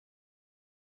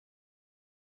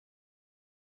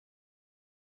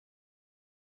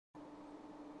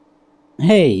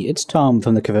Hey, it's Tom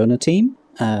from the Corona team.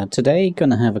 Today,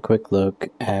 gonna have a quick look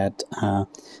at the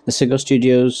Siger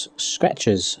Studio's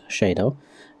Scratches shader,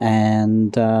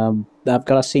 and I've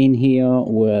got a scene here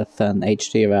with an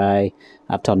HDRI.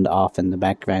 I've turned it off in the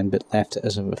background, but left it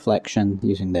as a reflection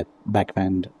using the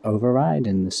background override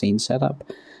in the scene setup.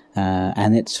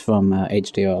 And it's from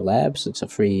HDR Labs. It's a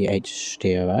free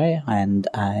HDRI, and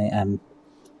I am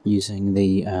using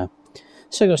the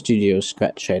Siger Studio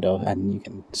scratch shader, and you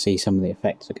can see some of the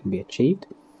effects that can be achieved.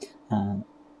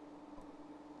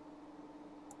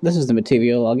 This is the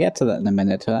material. I'll get to that in a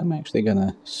minute. I'm actually going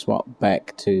to swap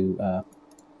back to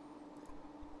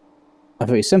a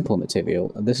very simple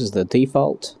material. This is the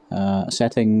default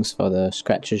settings for the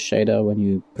scratches shader when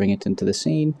you bring it into the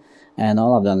scene, and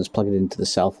all I've done is plug it into the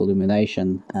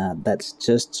self-illumination. That's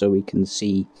just so we can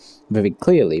see very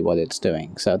clearly what it's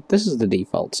doing. So this is the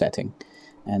default setting,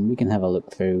 and we can have a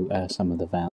look through some of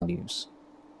the values.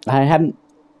 I haven't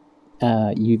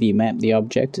UV mapped the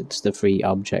object. It's the free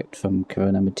object from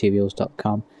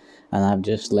coronamaterials.com, and I've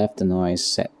just left the noise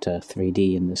set to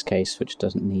 3D in this case, which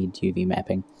doesn't need UV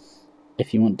mapping.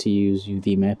 If you want to use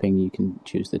UV mapping, you can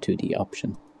choose the 2D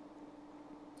option.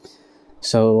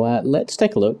 So let's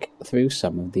take a look through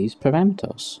some of these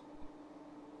parameters.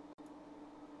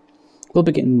 We'll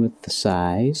begin with the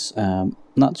size.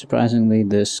 Not surprisingly,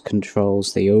 this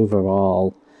controls the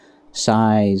overall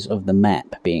size of the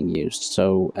map being used.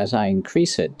 So as I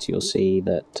increase it, you'll see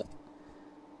that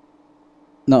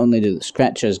not only do the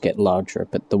scratches get larger,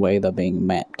 but the way they're being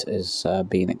mapped is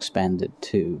being expanded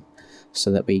too,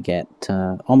 so that we get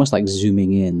almost like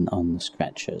zooming in on the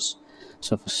scratches.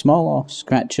 So for smaller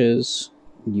scratches,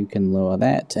 you can lower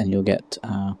that, and you'll get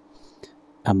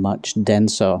a much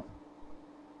denser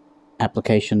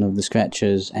application of the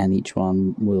scratches, and each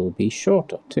one will be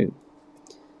shorter too.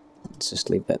 Let's just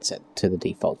leave that set to the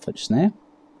default for just now.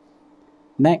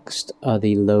 Next are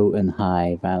the low and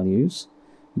high values.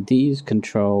 These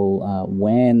control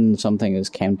when something is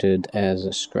counted as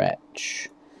a scratch.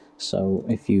 So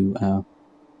if you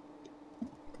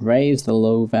raise the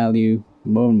low value,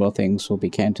 more and more things will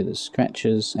be counted as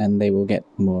scratches, and they will get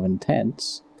more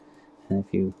intense. And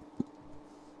if you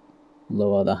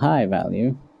lower the high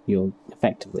value, you'll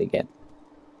effectively get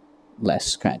less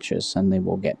scratches, and they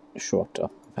will get shorter.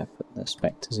 If I put this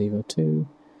back to 0.2,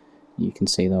 you can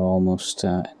see they're almost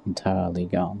entirely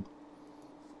gone.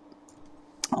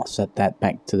 I'll set that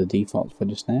back to the default for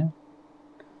just now.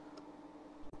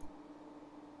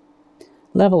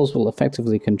 Levels will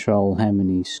effectively control how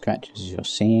many scratches you're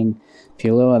seeing. If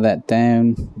you lower that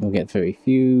down, you'll get very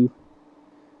few,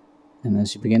 and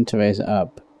as you begin to raise it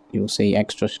up, you'll see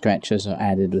extra scratches are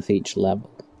added with each level.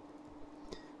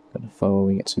 Go to 4,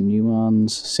 we get some new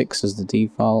ones. 6 is the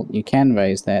default. You can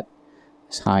raise that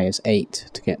as high as 8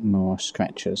 to get more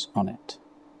scratches on it.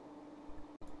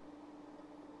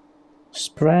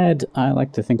 Spread, I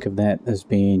like to think of that as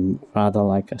being rather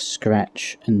like a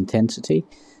scratch intensity.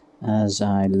 As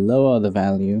I lower the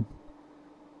value,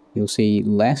 you'll see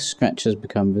less scratches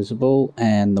become visible,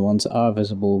 and the ones that are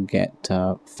visible get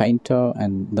fainter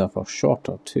and therefore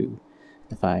shorter too.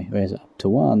 If I raise it up to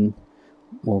 1,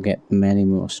 we'll get many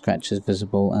more scratches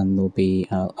visible, and they'll be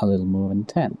a little more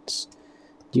intense.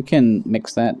 You can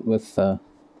mix that with the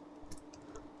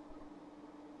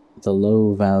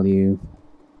low value,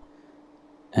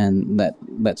 and that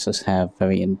lets us have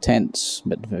very intense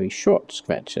but very short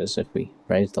scratches if we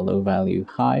raise the low value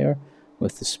higher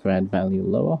with the spread value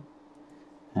lower.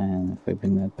 And if we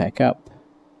bring that back up,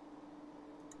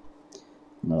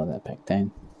 lower that back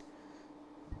down,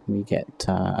 we get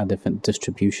a different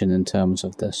distribution in terms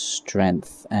of the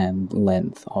strength and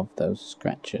length of those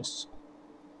scratches.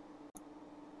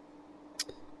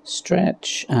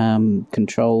 Stretch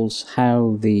controls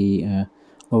how the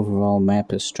overall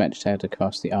map is stretched out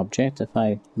across the object. If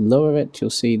I lower it,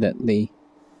 you'll see that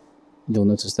you'll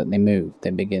notice that they move. They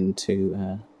begin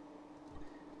to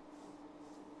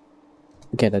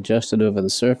get adjusted over the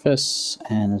surface,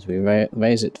 and as we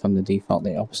raise it from the default,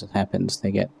 the opposite happens.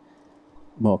 They get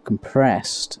more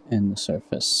compressed in the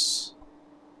surface.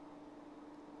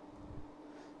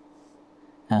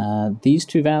 These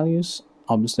two values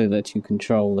obviously let you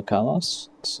control the colors.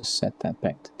 Let's just set that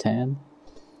back to 10.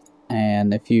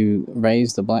 And if you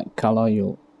raise the black color,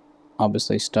 you'll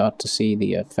obviously start to see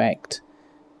the effect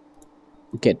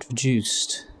get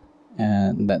reduced.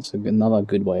 And that's another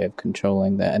good way of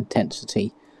controlling the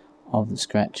intensity of the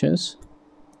scratches.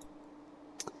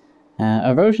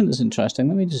 Erosion is interesting.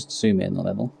 Let me just zoom in a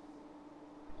little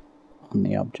on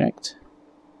the object.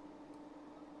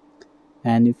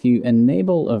 And if you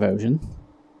enable erosion,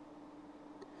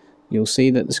 you'll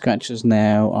see that the scratches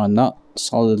now are not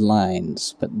solid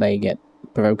lines, but they get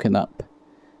broken up.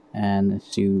 And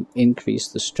if you increase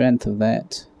the strength of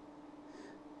that,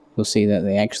 you'll see that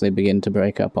they actually begin to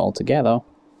break up altogether.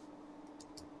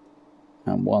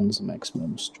 And 1's the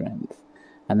maximum strength.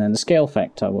 And then the scale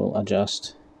factor will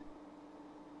adjust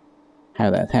how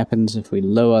that happens. If we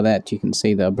lower that, you can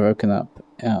see they're broken up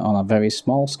on a very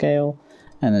small scale,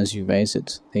 and as you raise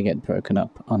it, they get broken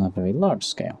up on a very large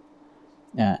scale.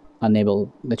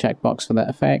 Enable the checkbox for that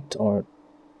effect, or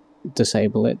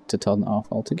disable it to turn it off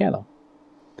altogether.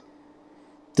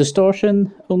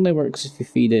 Distortion only works if you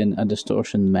feed in a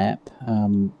distortion map.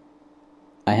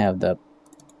 I have the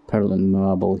Pearl and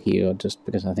Marble here just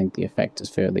because I think the effect is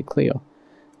fairly clear.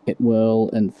 It will,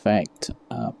 in fact,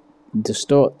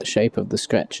 distort the shape of the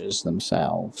scratches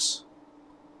themselves.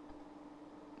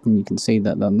 And you can see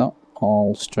that they're not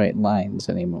all straight lines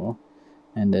anymore.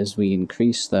 And as we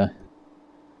increase the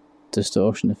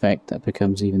distortion effect, that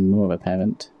becomes even more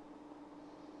apparent.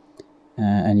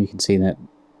 And you can see that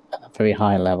at a very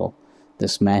high level,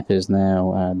 this map is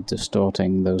now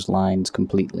distorting those lines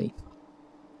completely.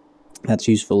 That's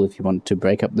useful if you want to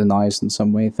break up the noise in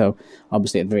some way, though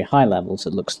obviously at very high levels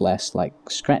it looks less like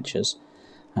scratches.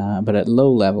 But at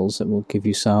low levels it will give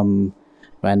you some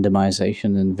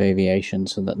randomization and variation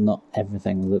so that not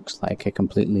everything looks like a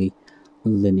completely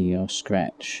linear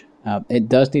scratch. It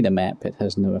does need a map. It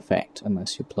has no effect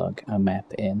unless you plug a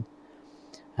map in.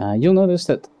 You'll notice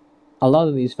that a lot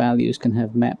of these values can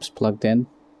have maps plugged in,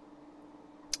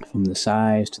 from the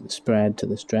size to the spread to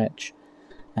the stretch,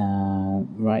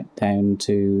 right down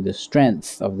to the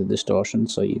strength of the distortion.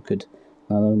 So you could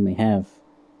not only have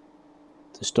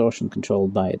distortion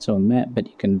controlled by its own map, but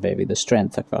you can vary the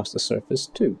strength across the surface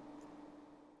too.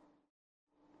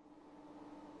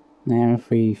 Now if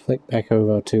we flick back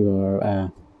over to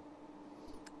our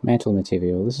metal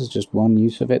material, this is just one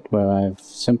use of it where I've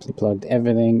simply plugged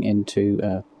everything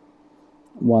into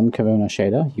one Corona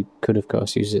shader. You could of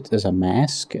course use it as a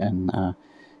mask and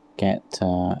get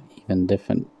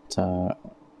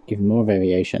even more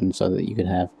variation so that you could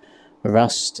have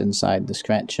rust inside the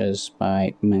scratches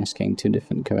by masking two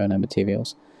different Corona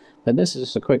materials. But this is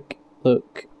just a quick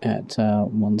look at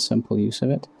one simple use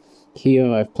of it.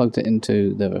 Here I've plugged it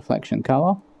into the reflection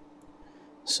color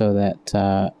so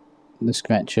that the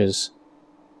scratches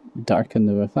darken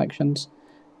the reflections,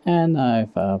 and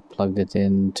I've plugged it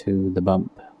into the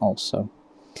bump also.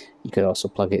 You could also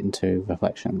plug it into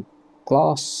reflection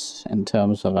gloss in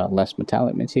terms of a less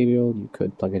metallic material. You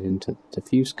could plug it into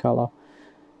diffuse color.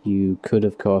 You could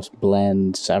of course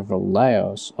blend several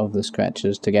layers of the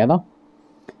scratches together.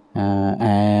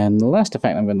 And the last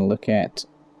effect I'm going to look at,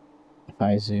 if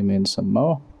I zoom in some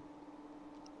more,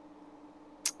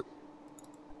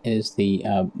 is the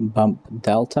bump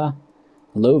delta.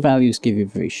 Low values give you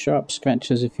very sharp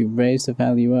scratches. If you raise the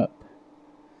value up,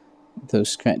 those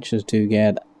scratches do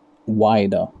get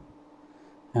wider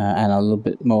and a little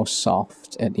bit more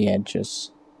soft at the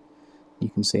edges. You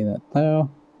can see that there.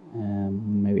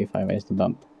 Maybe if I raise the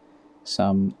bump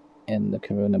some in the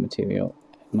Corona material,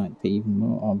 it might be even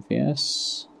more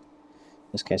obvious.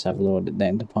 In this case I've lowered it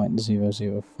down to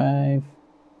 0.005.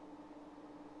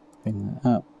 Bring that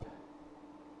up.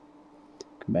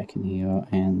 Come back in here,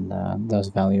 and there's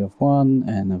a value of 1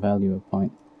 and a value of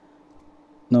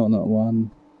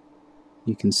 0.001.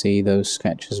 You can see those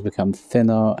scratches become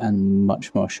thinner and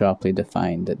much more sharply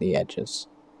defined at the edges.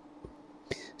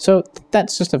 So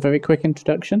that's just a very quick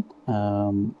introduction.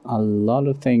 A lot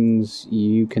of things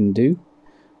you can do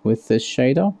with this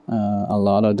shader, a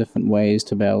lot of different ways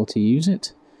to be able to use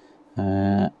it,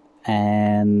 and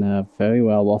very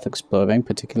well worth exploring,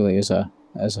 particularly as a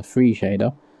free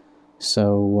shader.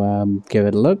 So give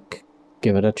it a look,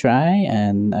 give it a try,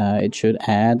 and it should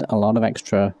add a lot of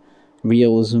extra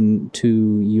realism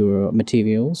to your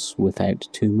materials without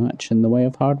too much in the way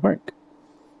of hard work.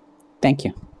 Thank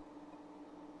you.